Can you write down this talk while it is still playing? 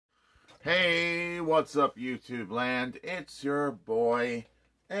Hey, what's up, YouTube land? It's your boy,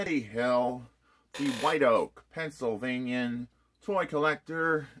 Eddie Hill, the White Oak, Pennsylvanian toy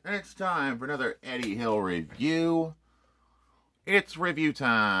collector, and it's time for another Eddie Hill review. It's review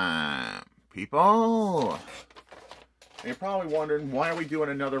time, people. And you're probably wondering, why are we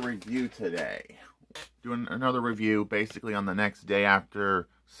doing another review today? Doing another review basically on the next day after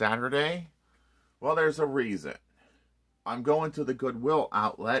Saturday? Well, there's a reason. I'm going to the Goodwill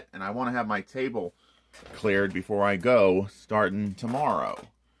outlet, and I want to have my table cleared before I go, starting tomorrow.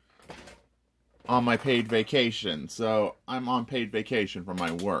 On my paid vacation. So, I'm on paid vacation from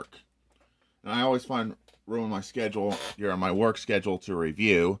my work. And I always find room in my schedule, my work schedule to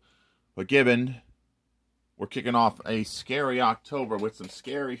review. But given we're kicking off a scary October with some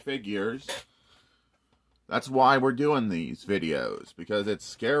scary figures, that's why we're doing these videos, because it's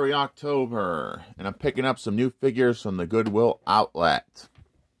Scary October, and I'm picking up some new figures from the Goodwill outlet.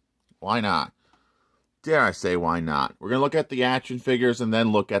 Why not? Dare I say, why not? We're going to look at the action figures and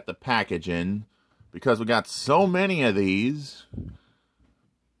then look at the packaging, because we got so many of these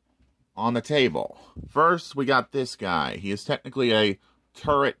on the table. First, we got this guy. He is technically a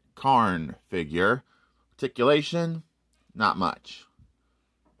turret Karn figure. Articulation, not much.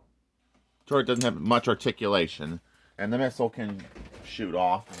 Turret doesn't have much articulation, and the missile can shoot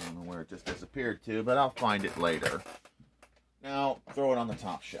off. I don't know where it just disappeared to, but I'll find it later. Now, throw it on the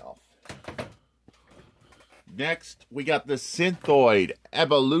top shelf. Next, we got the Synthoid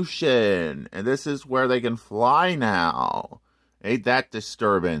Evolution, and this is where they can fly now. Ain't that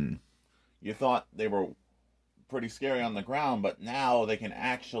disturbing? You thought they were pretty scary on the ground, but now they can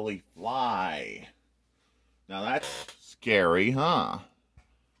actually fly. Now that's scary, huh?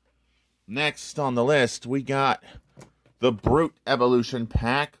 Next on the list, we got the Brute Evolution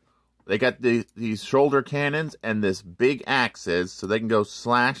Pack. They got these shoulder cannons and this big axes, so they can go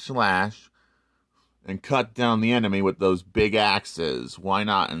slash slash and cut down the enemy with those big axes. Why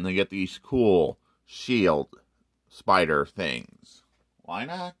not? And they get these cool shield spider things. Why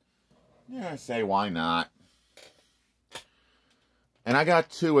not? Yeah, I say why not. And I got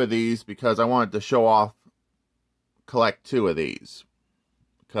two of these because I wanted to show off, collect two of these,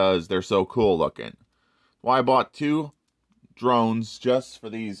 because they're so cool looking. Well, I bought two drones just for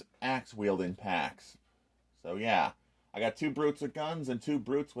these axe-wielding packs. So yeah, I got two brutes with guns and two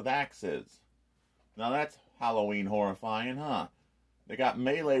brutes with axes. Now that's Halloween horrifying, huh? They got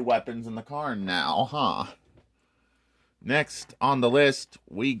melee weapons in the Karn now, huh? Next on the list,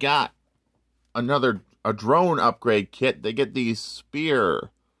 we got a drone upgrade kit. They get these spear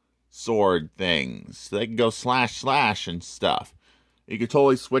sword things. So they can go slash slash and stuff. You can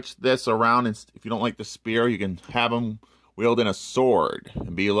totally switch this around, and if you don't like the spear, you can have them wielding a sword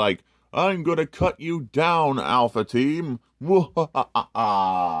and be like, "I'm gonna cut you down, Alpha Team."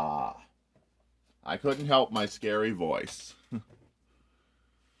 I couldn't help my scary voice.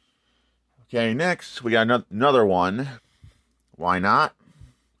 Okay, next we got another one. Why not?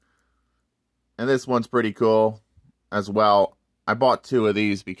 And this one's pretty cool as well. I bought two of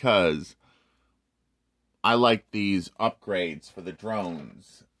these because I like these upgrades for the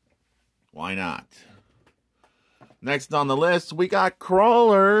drones. Why not? Next on the list, we got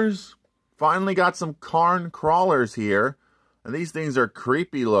crawlers. Finally got some Karn crawlers here. And these things are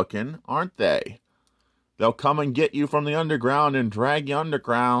creepy looking, aren't they? They'll come and get you from the underground and drag you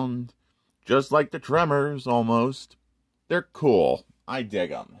underground. Just like the Tremors, almost. They're cool. I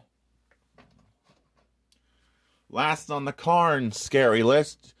dig them. Last on the Karn scary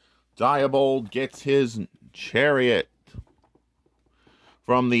list, Diabold gets his chariot.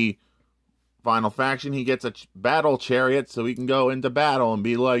 From the final faction, he gets a battle chariot so he can go into battle and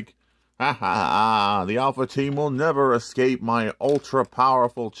be like, "Ha ha ha, the Alpha Team will never escape my ultra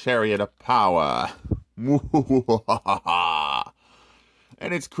powerful chariot of power." And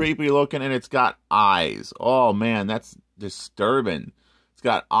it's creepy looking, and it's got eyes. Oh man, that's disturbing. It's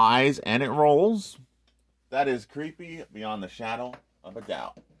got eyes and it rolls. That is creepy beyond the shadow of a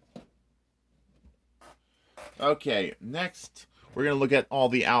doubt. Okay, next we're going to look at all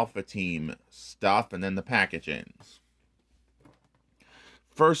the Alpha Team stuff and then the packagings.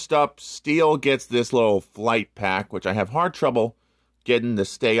 First up, Steel gets this little flight pack, which I have hard trouble getting to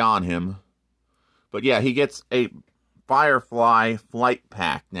stay on him. But yeah, he gets a Firefly flight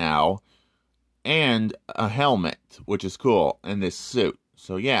pack now and a helmet, which is cool, and this suit.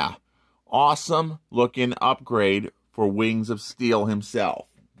 So yeah, awesome looking upgrade for Wings of Steel himself.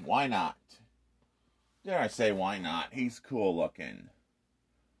 Why not? Dare I say, why not? He's cool looking.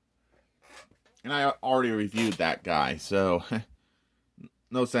 And I already reviewed that guy, so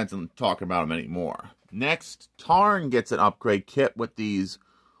no sense in talking about him anymore. Next, Tarn gets an upgrade kit with these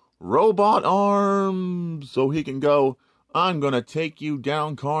robot arms, so he can go, I'm gonna take you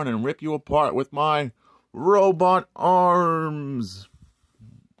down, Karn, and rip you apart with my robot arms.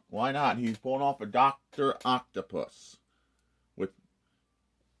 Why not? He's pulling off a Dr. Octopus. With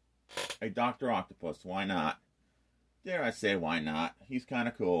a Dr. Octopus. Why not? Dare I say, why not? He's kind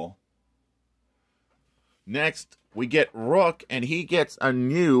of cool. Next, we get Rook, and he gets a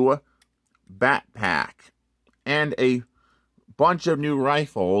new backpack. And a bunch of new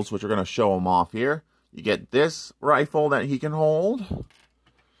rifles, which are going to show him off here. You get this rifle that he can hold.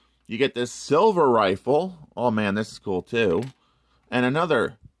 You get this silver rifle. Oh man, this is cool too. And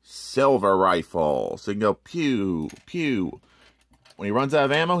another silver rifle. So you can go pew, pew. When he runs out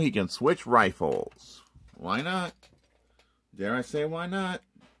of ammo, he can switch rifles. Why not? Dare I say why not?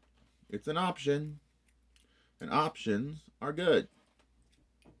 It's an option. And options are good.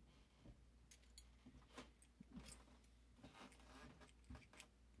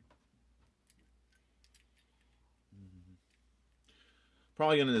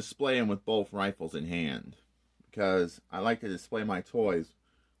 Probably going to display him with both rifles in hand, because I like to display my toys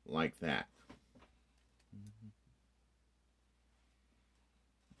like that.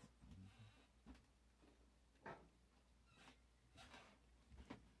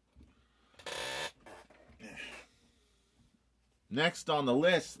 Next on the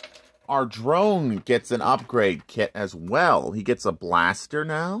list, our drone gets an upgrade kit as well. He gets a blaster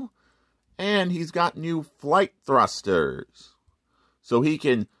now, and he's got new flight thrusters. So he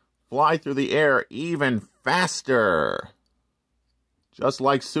can fly through the air even faster. Just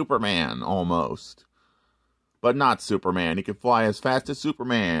like Superman, almost. But not Superman. He can fly as fast as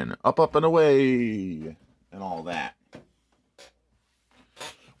Superman. Up, up, and away. And all that.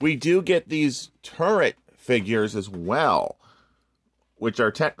 We do get these turret figures as well, which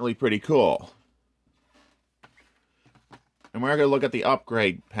are technically pretty cool. And we're going to look at the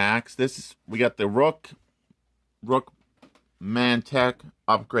upgrade packs. We got the Rook Mantech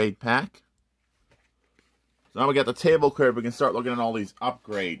upgrade pack. So now we got the table crib. We can start looking at all these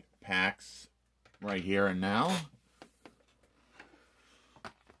upgrade packs right here and now.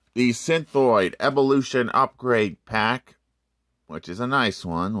 The Synthoid Evolution upgrade pack, which is a nice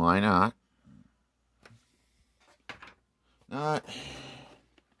one. Why not?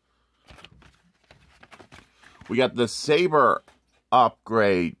 We got the Saber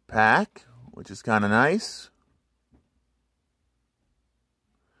upgrade pack, which is kind of nice.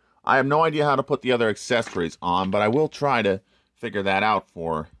 I have no idea how to put the other accessories on, but I will try to figure that out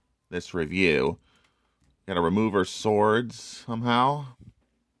for this review. Got to remove her swords somehow.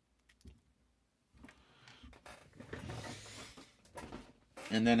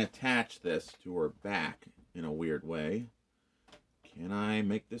 And then attach this to her back in a weird way. Can I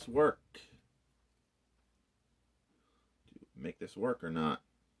make this work? Make this work or not?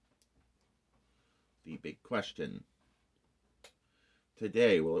 The big question.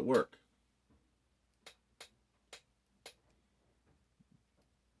 Today, will it work?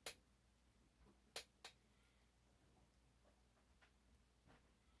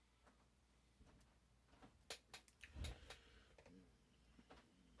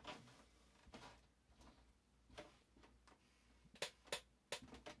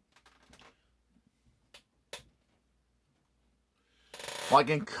 Well, I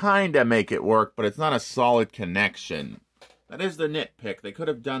can kind of make it work, but it's not a solid connection. That is the nitpick. They could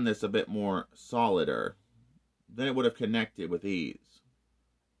have done this a bit more solider. Then it would have connected with ease.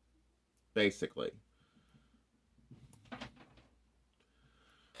 Basically.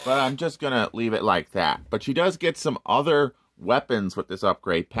 But I'm just going to leave it like that. But she does get some other weapons with this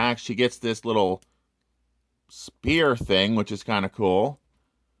upgrade pack. She gets this little spear thing, which is kind of cool.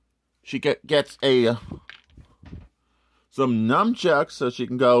 She gets some nunchucks so she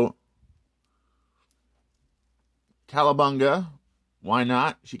can go Calabunga. Why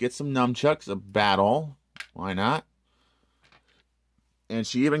not? She gets some nunchucks, a battle. Why not? And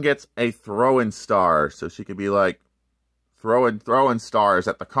she even gets a throwing star, so she could be like throwing stars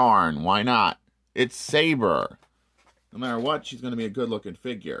at the Karn. Why not? It's Saber. No matter what, she's going to be a good-looking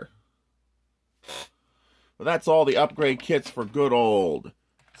figure. But that's all the upgrade kits for good old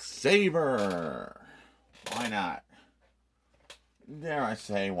Saber. Why not? Dare I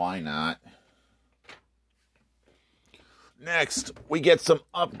say, why not? Next, we get some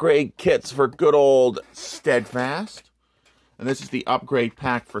upgrade kits for good old Steadfast. And this is the upgrade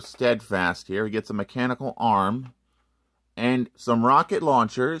pack for Steadfast here. He gets a mechanical arm and some rocket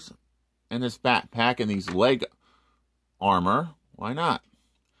launchers and this backpack and these leg armor. Why not?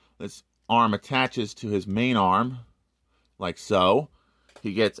 This arm attaches to his main arm, like so.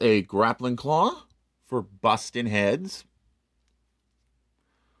 He gets a grappling claw for busting heads.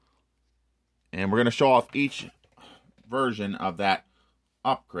 And we're going to show off each version of that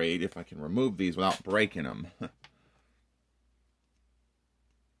upgrade, if I can remove these without breaking them.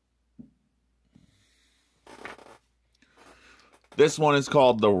 This one is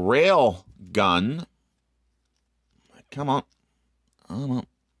called the rail gun. Come on. Come on.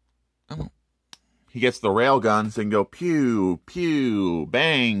 Come on. He gets the rail gun so he can go pew, pew,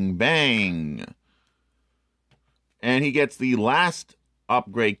 bang, bang. And he gets the last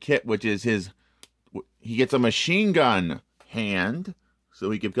upgrade kit, which is he gets a machine gun hand,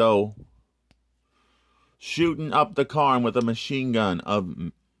 so he could go shooting up the car with a machine gun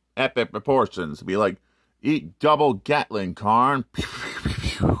of epic proportions. It'd be like, eat double Gatling, Karn.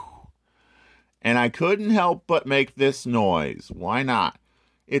 And I couldn't help but make this noise. Why not?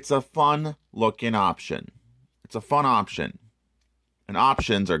 It's a fun looking option. It's a fun option. And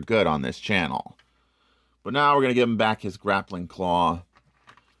options are good on this channel. But now we're going to give him back his grappling claw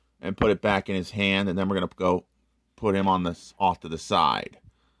and put it back in his hand, and then we're going to go put him on this off to the side.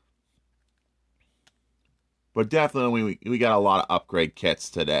 But definitely we got a lot of upgrade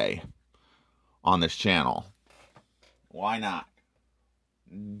kits today on this channel. Why not?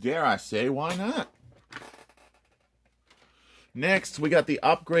 Dare I say, why not? Next, we got the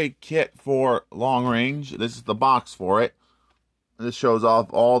upgrade kit for long range. This is the box for it. This shows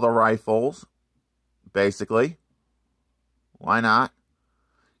off all the rifles, basically. Why not?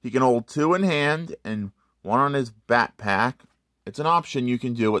 He can hold 2 in hand and 1 on his backpack. It's an option you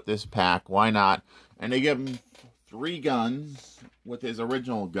can do with this pack. Why not? And they give him 3 guns with his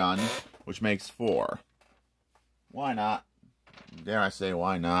original gun, which makes 4. Why not? Dare I say,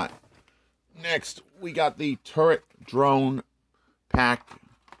 why not? Next, we got the turret drone pack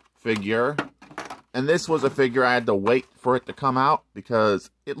figure. And this was a figure I had to wait for it to come out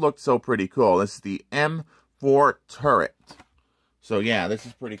because it looked so pretty cool. This is the M4 turret. So yeah, this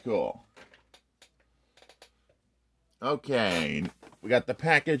is pretty cool. Okay, we got the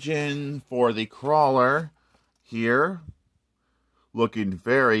packaging for the crawler here. Looking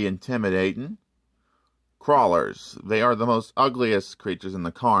very intimidating. Crawlers. They are the most ugliest creatures in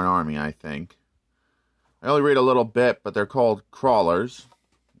the Karn army, I think. I only read a little bit, but they're called crawlers.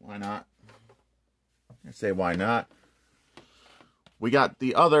 Why not? I say why not. We got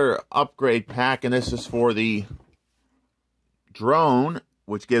the other upgrade pack, and this is for the drone,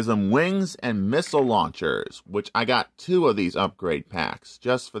 which gives them wings and missile launchers, which I got 2 of these upgrade packs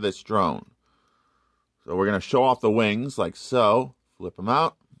just for this drone. So we're going to show off the wings like so. Flip them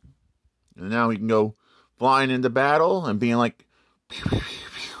out. And now we can go flying into battle and being like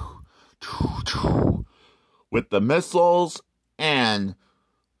with the missiles and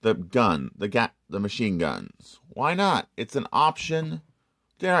the gun, the machine guns. Why not? It's an option.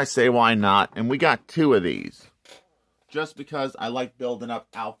 Dare I say why not? And we got 2 of these. Just because I like building up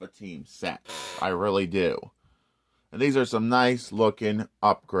Alpha Team sets. I really do. And these are some nice looking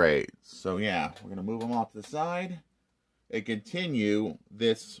upgrades. So yeah, we're going to move them off to the side and continue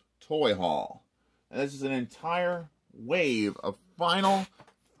this toy haul. And this is an entire wave of final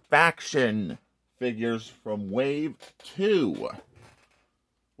faction figures from Wave 2.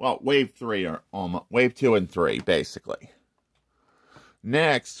 Well, Wave 3, or almost, Wave 2 and 3, basically.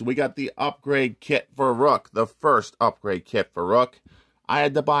 Next, we got the upgrade kit for Rook. The first upgrade kit for Rook. I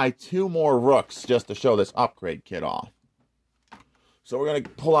had to buy 2 more Rooks just to show this upgrade kit off. So we're going to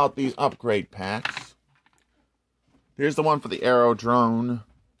pull out these upgrade packs. Here's the one for the Aero drone.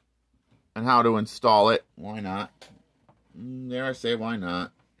 And how to install it. Why not? Dare I say why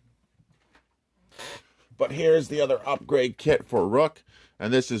not? But here's the other upgrade kit for Rook.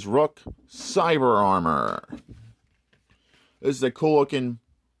 And this is Rook Cyber Armor. This is a cool looking...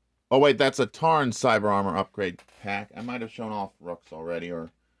 Oh wait, that's a Tarn Cyber Armor upgrade pack. I might have shown off Rooks already,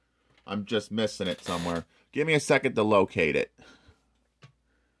 or I'm just missing it somewhere. Give me a second to locate it.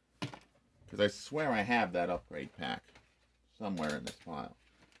 Because I swear I have that upgrade pack somewhere in this file.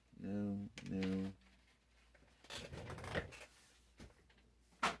 No.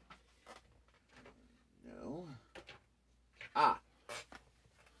 Ah.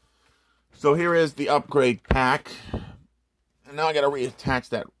 So here is the upgrade pack. And now I gotta reattach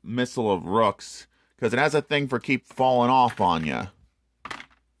that missile of Rooks. Because it has a thing for keep falling off on you.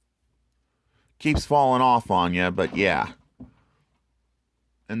 Keeps falling off on you, but yeah.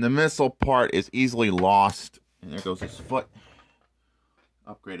 And the missile part is easily lost. And there goes his foot.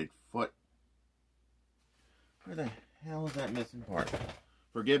 Upgraded foot. Where the hell is that missing part?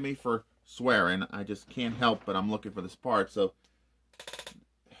 Forgive me for swearing. I just can't help but I'm looking for this part. So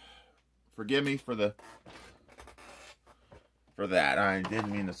forgive me for that. I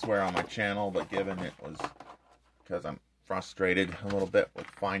didn't mean to swear on my channel, but given it was because I'm frustrated a little bit with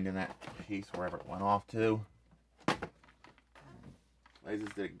finding that piece wherever it went off to. Places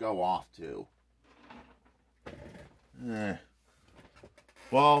did it go off to?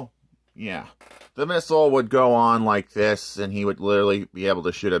 Well, yeah. The missile would go on like this, and he would literally be able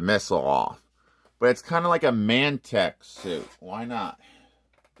to shoot a missile off. But it's kind of like a Mantech suit. Why not?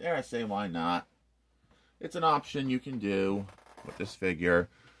 Dare I say, why not? It's an option you can do with this figure.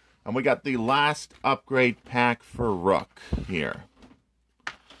 And we got the last upgrade pack for Rook here.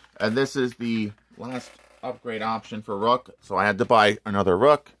 And this is the last upgrade option for Rook. So I had to buy another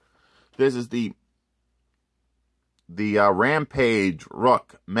Rook. This is the Rampage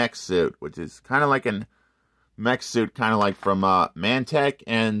Rook mech suit, which is kind of like an mech suit, kind of like from Mantech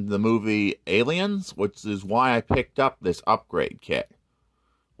and the movie Aliens, which is why I picked up this upgrade kit.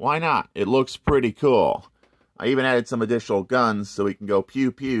 Why not? It looks pretty cool. I even added some additional guns so we can go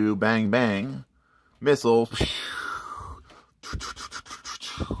pew pew, bang bang, missiles,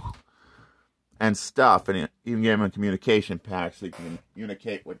 and stuff, and even give him a communication pack so he can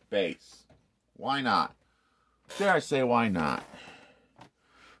communicate with base. Why not? Dare I say, why not?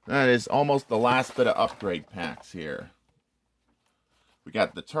 That is almost the last bit of upgrade packs here. We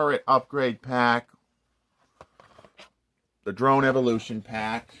got the turret upgrade pack, the drone evolution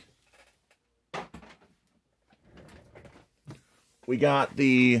pack. We got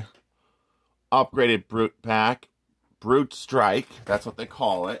the upgraded brute pack, brute strike, that's what they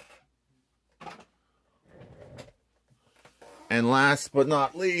call it. And last but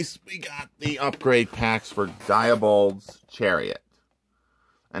not least, we got the upgrade packs for Diabold's Chariot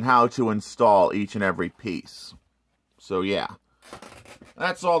and how to install each and every piece. So yeah,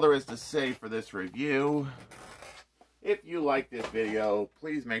 that's all there is to say for this review. If you like this video,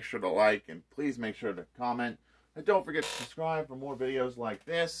 please make sure to like and please make sure to comment. And don't forget to subscribe for more videos like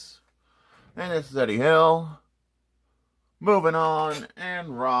this. And this is Eddie Hill. Moving on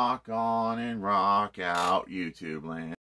and rock out YouTube land.